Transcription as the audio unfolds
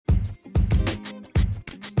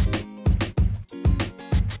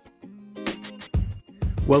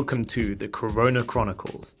Welcome to the Corona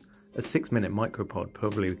Chronicles, a 6-minute micropod,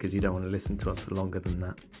 probably because you don't want to listen to us for longer than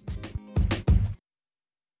that.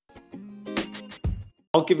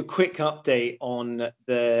 I'll give a quick update on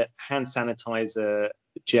the hand sanitizer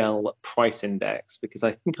gel price index because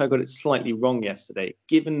I think I got it slightly wrong yesterday.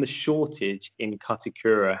 Given the shortage in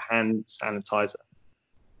Katakura hand sanitizer,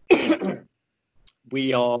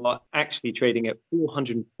 we are actually trading at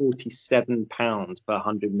 £447 per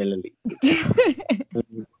 100 millilitres.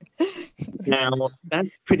 Now, that's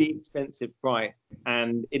a pretty expensive price,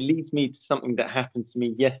 and it leads me to something that happened to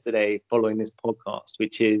me yesterday following this podcast,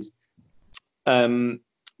 which is when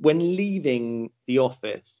leaving the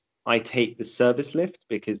office, I take the service lift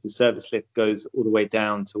because the service lift goes all the way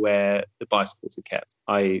down to where the bicycles are kept.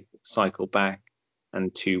 I cycle back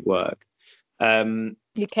and to work. You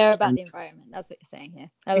care about the environment. That's what you're saying here.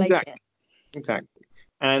 I like it. Exactly.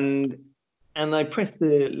 And I press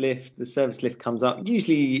the lift. The service lift comes up.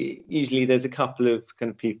 Usually there's a couple of kind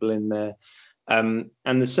of people in there, and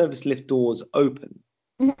the service lift doors open.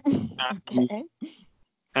 Okay.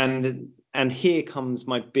 And here comes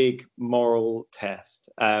my big moral test.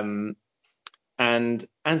 And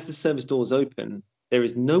as the service doors open, there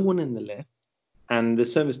is no one in the lift, and the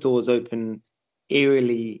service doors open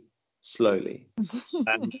eerily slowly.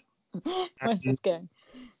 Where's it going?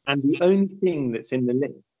 And the only thing that's in the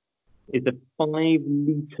lift is a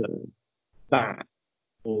 5-litre vat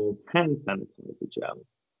of hand sanitizer gel.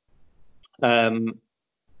 And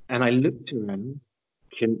I looked around,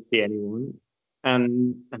 couldn't see anyone,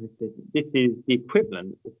 and I said, this is the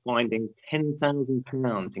equivalent of finding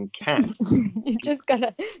 £10,000 in cash. You just got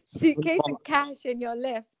a suitcase of cash in your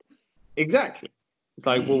lift. Exactly. It's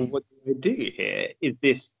like, well, what do I do here? Is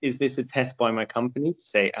this a test by my company to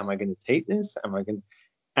say, am I going to take this? Am I going to?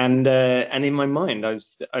 And in my mind, I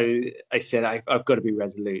said I've got to be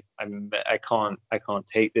resolute. I can't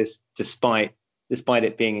take this, despite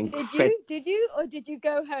it being incredible. Did you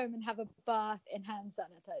go home and have a bath in hand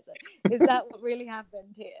sanitizer? Is that what really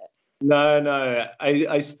happened here? No.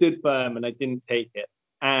 I stood firm and I didn't take it.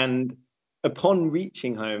 And upon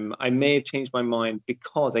reaching home, I may have changed my mind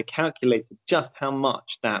because I calculated just how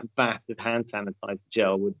much that vat of hand sanitizer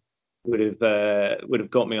gel would have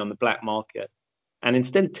got me on the black market. And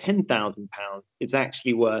instead of £10,000, it's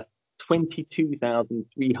actually worth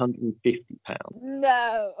 £22,350.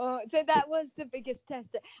 No. So that was the biggest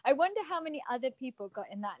test. I wonder how many other people got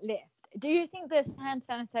in that lift. Do you think this hand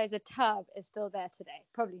sanitizer tub is still there today?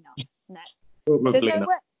 Probably not. No. Probably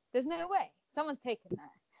not. There's no way. Someone's taken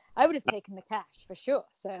that. I would have taken the cash for sure.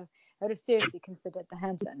 So I would have seriously considered the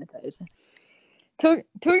hand sanitizer.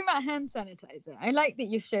 Talking about hand sanitizer, I like that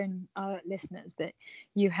you've shown our listeners that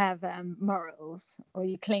you have morals, or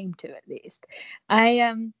you claim to at least.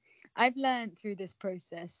 I've learned through this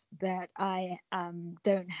process that I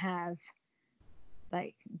don't have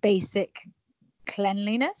like basic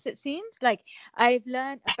cleanliness. It seems like I've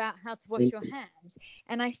learned about how to wash your hands,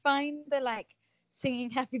 and I find the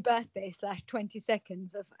singing happy birthday / 20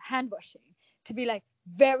 seconds of hand washing to be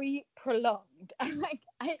very prolonged. And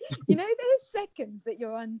those seconds that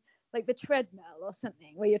you're on the treadmill or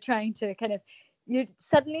something where you're trying to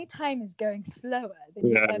suddenly time is going slower than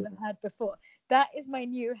you've ever had before. That is my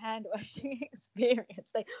new hand washing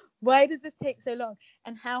experience. Why does this take so long?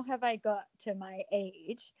 And how have I got to my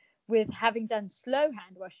age with having done slow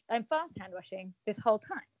hand wash and fast hand washing this whole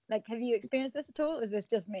time? Have you experienced this at all? Or is this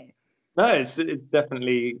just me? No, it's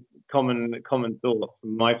definitely common thought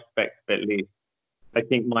from my perspective, at least. I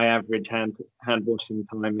think my average hand washing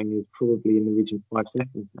timing is probably in the region of 5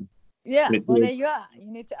 seconds. Yeah, well, there you are.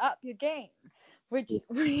 You need to up your game, which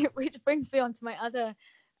brings me on to my other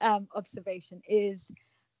observation is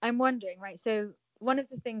I'm wondering, right? So one of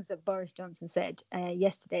the things that Boris Johnson said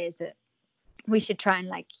yesterday is that we should try and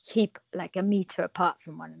keep a meter apart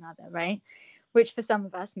from one another, right? Which for some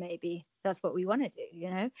of us, maybe that's what we want to do,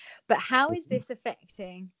 But how is this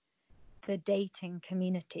affecting the dating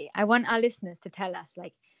community? I want our listeners to tell us,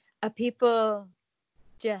 are people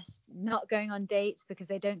just not going on dates because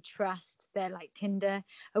they don't trust their Tinder?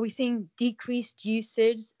 Are we seeing decreased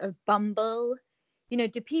usage of Bumble? Do you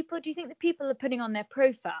think that people are putting on their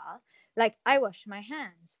profile I wash my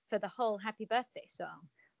hands for the whole happy birthday song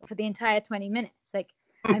or for the entire 20 minutes?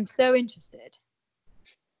 I'm so interested.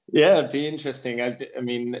 Yeah, it'd be interesting. I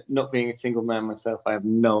mean, not being a single man myself, I have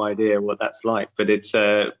no idea what that's like. But it's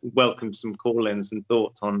welcome some call-ins and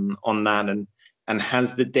thoughts on that. And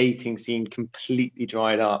has the dating scene completely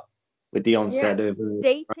dried up with the onset of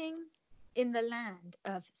dating in the land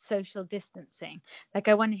of social distancing?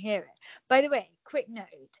 I want to hear it. By the way, quick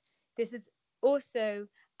note: this is also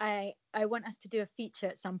I want us to do a feature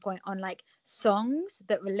at some point on like songs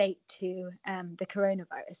that relate to the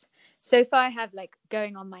coronavirus. So far I have like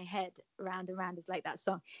Going on My Head, Round and Round is like that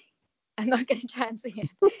song. I'm not going to try and sing it.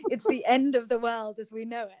 It's the end of the world as we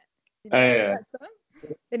know it. You know that song?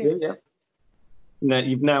 Anyway. Yeah. No,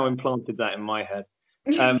 you've now implanted that in my head.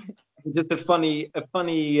 Just a funny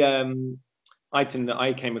item that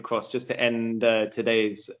I came across just to end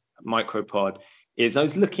today's micropod is I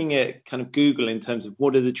was looking at kind of Google in terms of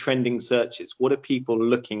what are the trending searches, what are people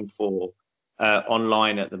looking for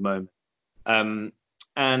online at the moment, and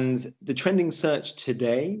the trending search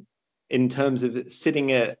today in terms of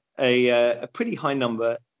sitting at a pretty high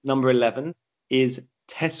number 11 is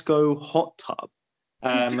Tesco hot tub.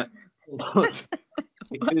 What is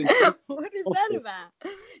that about?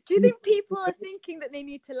 Do you think people are thinking that they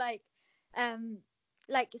need to like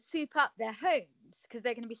soup up their homes because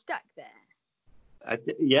they're going to be stuck there?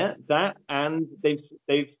 Yeah, that, and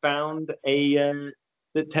they've found that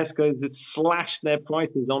Tesco's has slashed their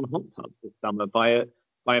prices on hot tubs this summer by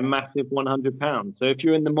a massive £100. So if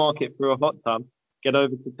you're in the market for a hot tub, get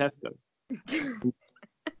over to Tesco.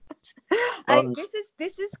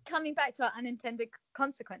 This is coming back to our unintended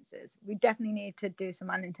consequences. We definitely need to do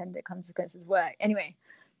some unintended consequences work. Anyway,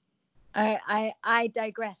 I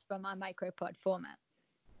digress from our micropod format.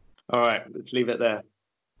 All right, let's leave it there.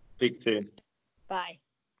 Speak soon. Bye.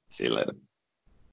 See you later.